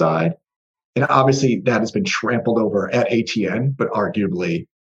business side. And obviously that has been trampled over at ATN, but arguably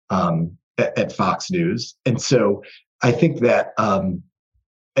at Fox News. And so I think that an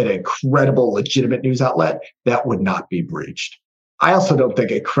incredible, legitimate news outlet, that would not be breached. I also don't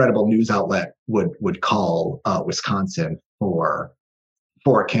think a credible news outlet would call Wisconsin for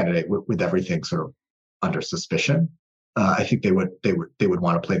a candidate with everything sort of under suspicion. I think they would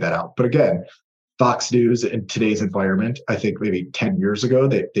want to play that out. But again, Fox News in today's environment, I think maybe 10 years ago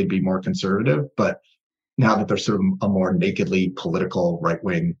they'd be more conservative, but now that they're sort of a more nakedly political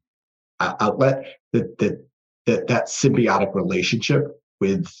right-wing outlet, that symbiotic relationship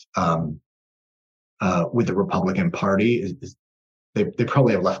with the Republican Party is they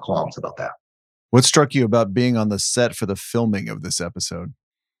probably have left qualms about that. What struck you about being on the set for the filming of this episode?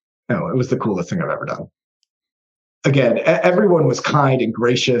 No, it was the coolest thing I've ever done. Again, everyone was kind and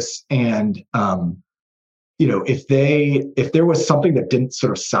gracious, and if there was something that didn't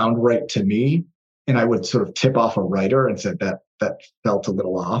sort of sound right to me, and I would sort of tip off a writer and said that felt a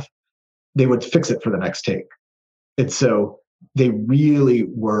little off, they would fix it for the next take. And so they really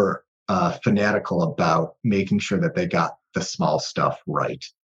were fanatical about making sure that they got the small stuff right.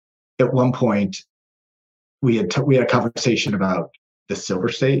 At one point, we had a conversation about the Silver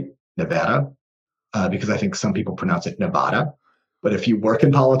State, Nevada, because I think some people pronounce it Nevada. But if you work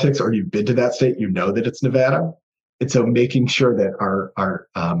in politics or you've been to that state, you know that it's Nevada. And so making sure that our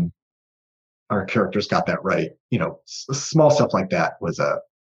characters got that right, small stuff like that was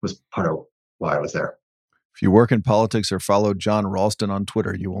part of why I was there. If you work in politics or follow John Ralston on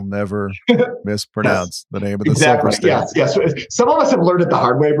Twitter, you will never mispronounce the name of the Silver State. Yes. Some of us have learned it the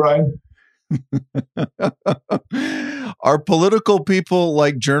hard way, Brian. Are political people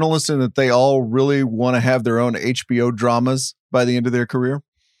like journalists in that they all really want to have their own HBO dramas by the end of their career?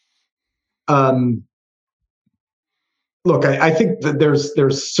 Look, I think that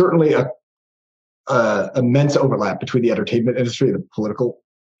there's certainly a immense overlap between the entertainment industry and the political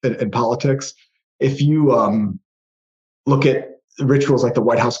and politics. If you look at rituals like the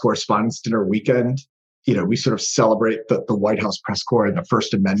White House Correspondents' Dinner weekend, we sort of celebrate the White House press corps and the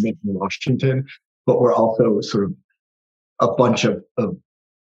First Amendment in Washington, but we're also sort of a bunch of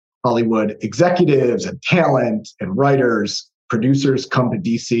Hollywood executives and talent and writers, producers come to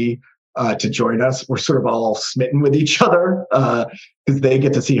DC to join us. We're sort of all smitten with each other because they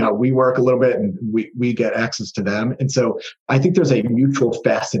get to see how we work a little bit and we get access to them. And so I think there's a mutual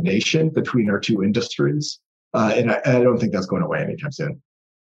fascination between our two industries. And I don't think that's going away anytime soon.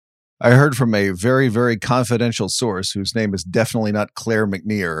 I heard from a very, very confidential source whose name is definitely not Claire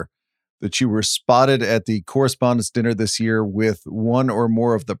McNear that you were spotted at the Correspondents' Dinner this year with one or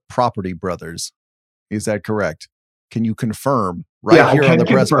more of the Property Brothers. Is that correct? Can you confirm here on the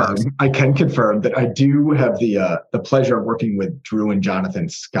press box? I can confirm that I do have the pleasure of working with Drew and Jonathan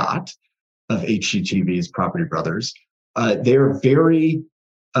Scott. HGTV's Property Brothers. They're very,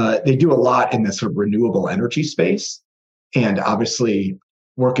 they do a lot in this sort of renewable energy space, and obviously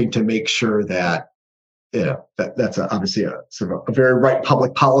working to make sure that, that's obviously a sort of a very right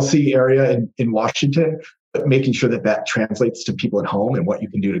public policy area in Washington, but making sure that translates to people at home and what you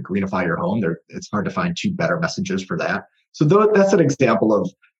can do to greenify your home. It's hard to find two better messages for that. So that's an example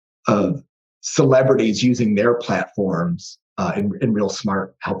of celebrities using their platforms in real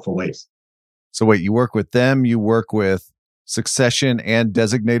smart, helpful ways. So wait, you work with them, you work with Succession and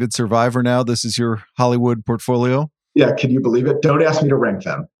Designated Survivor now. This is your Hollywood portfolio? Yeah, can you believe it? Don't ask me to rank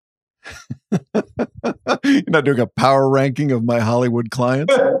them. You're not doing a power ranking of my Hollywood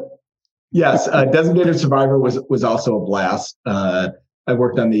clients? Yes, Designated Survivor was also a blast. I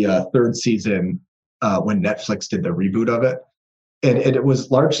worked on the third season when Netflix did the reboot of it. And it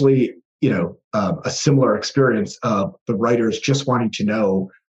was largely, a similar experience of the writers just wanting to know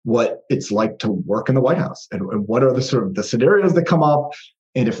what it's like to work in the White House and what are the sort of the scenarios that come up.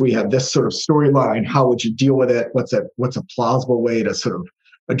 And if we have this sort of storyline, how would you deal with it? What's a plausible way to sort of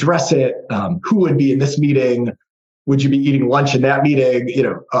address it? Who would be in this meeting? Would you be eating lunch in that meeting?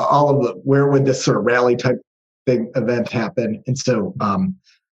 All of where would this sort of rally type event happen? And so,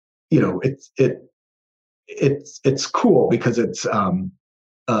 it's cool because it's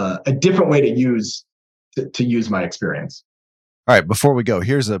a different way to use my experience. All right, before we go,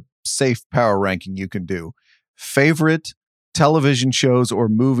 here's a safe power ranking you can do. Favorite television shows or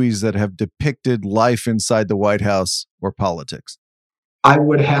movies that have depicted life inside the White House or politics? I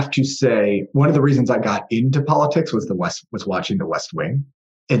would have to say one of the reasons I got into politics was watching The West Wing.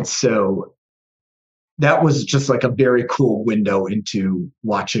 And so that was just like a very cool window into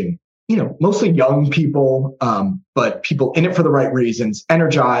watching, mostly young people, but people in it for the right reasons,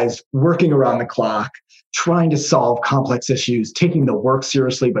 energized, working around the clock, trying to solve complex issues, taking the work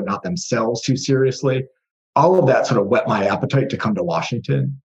seriously, but not themselves too seriously. All of that sort of whet my appetite to come to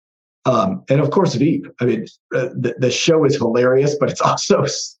Washington. And of course, Veep. I mean, the show is hilarious, but it's also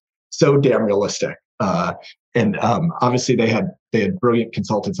so damn realistic. And obviously, they had brilliant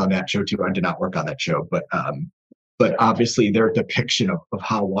consultants on that show too. I did not work on that show, but obviously, their depiction of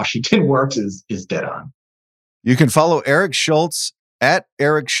how Washington works is dead on. You can follow Eric Schultz at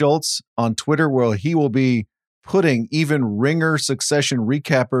Eric Schultz on Twitter, where he will be putting even Ringer Succession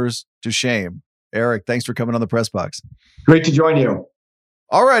recappers to shame. Eric, thanks for coming on the Press Box. Great to join you.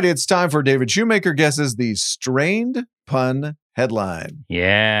 All right, it's time for David Shoemaker guesses the strained pun headline.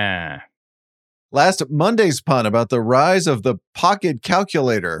 Yeah. Last Monday's pun about the rise of the pocket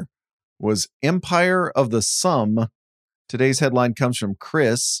calculator was Empire of the Sum. Today's headline comes from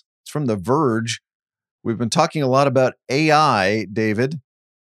Chris. It's from The Verge. We've been talking a lot about AI, David.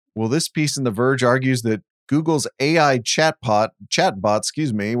 Well, this piece in The Verge argues that Google's AI chatbot,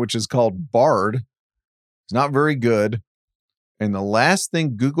 which is called Bard, is not very good. And the last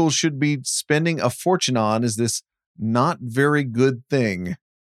thing Google should be spending a fortune on is this not very good thing.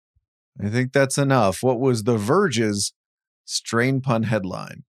 I think that's enough. What was The Verge's strain pun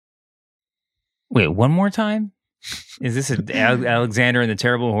headline? Wait, one more time? Is this a Alexander and the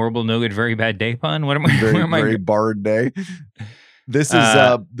Terrible, Horrible, No Good, Very Bad Day pun? What am I? Very Bard Day. This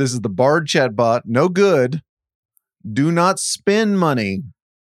is the Bard chatbot. No good. Do not spend money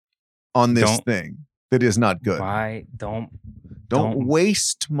on this thing that is not good. Why don't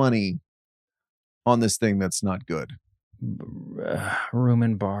waste money on this thing that's not good.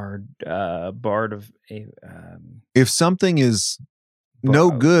 Rumen Bard, Bard of if something is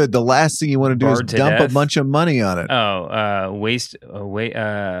no good, the last thing you want to do is dump a bunch of money on it. Waste away.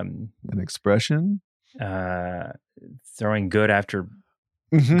 An expression. Throwing good after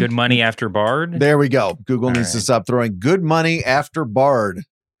good money after Bard. There we go. Google needs to stop throwing good money after Bard.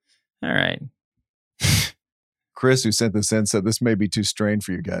 All right. Chris, who sent this in, said this may be too strained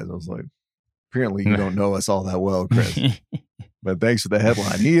for you guys. I was like, apparently you don't know us all that well, Chris. But thanks for the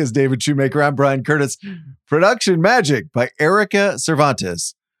headline. He is David Shoemaker. I'm Brian Curtis. Production magic by Erica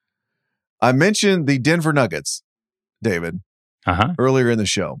Cervantes. I mentioned the Denver Nuggets, David, earlier in the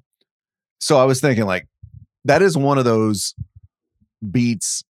show. So I was thinking, like, that is one of those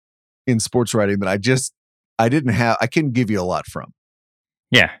beats in sports writing that I couldn't give you a lot from.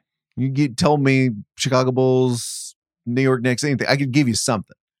 Yeah. You tell me Chicago Bulls, New York Knicks, anything. I could give you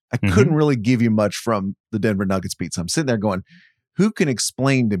something. I couldn't really give you much from the Denver Nuggets beat. So I'm sitting there going, who can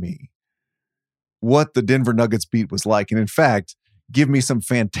explain to me what the Denver Nuggets beat was like? And in fact, give me some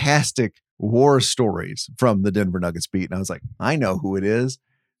fantastic war stories from the Denver Nuggets beat. And I was like, I know who it is.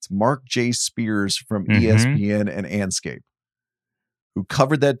 It's Mark J. Spears from ESPN and Anscape, who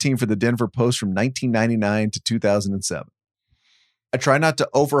covered that team for the Denver Post from 1999 to 2007. I try not to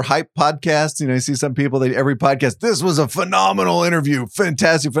overhype podcasts. I see some people that every podcast, this was a phenomenal interview.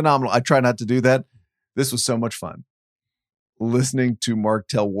 Fantastic, phenomenal. I try not to do that. This was so much fun. Listening to Mark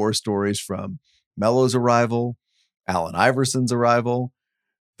tell war stories from Melo's arrival, Allen Iverson's arrival,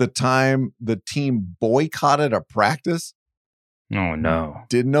 the time the team boycotted a practice. Oh, no.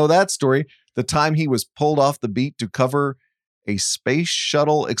 Didn't know that story. The time he was pulled off the beat to cover a space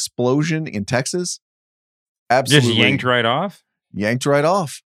shuttle explosion in Texas. Absolutely. Just yanked right off? Yanked right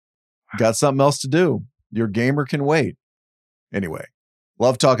off. Got something else to do. Your gamer can wait. Anyway,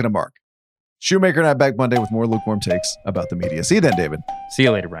 love talking to Mark. Shoemaker and I back Monday with more lukewarm takes about the media. See you then, David. See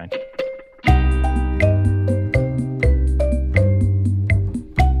you later, Brian.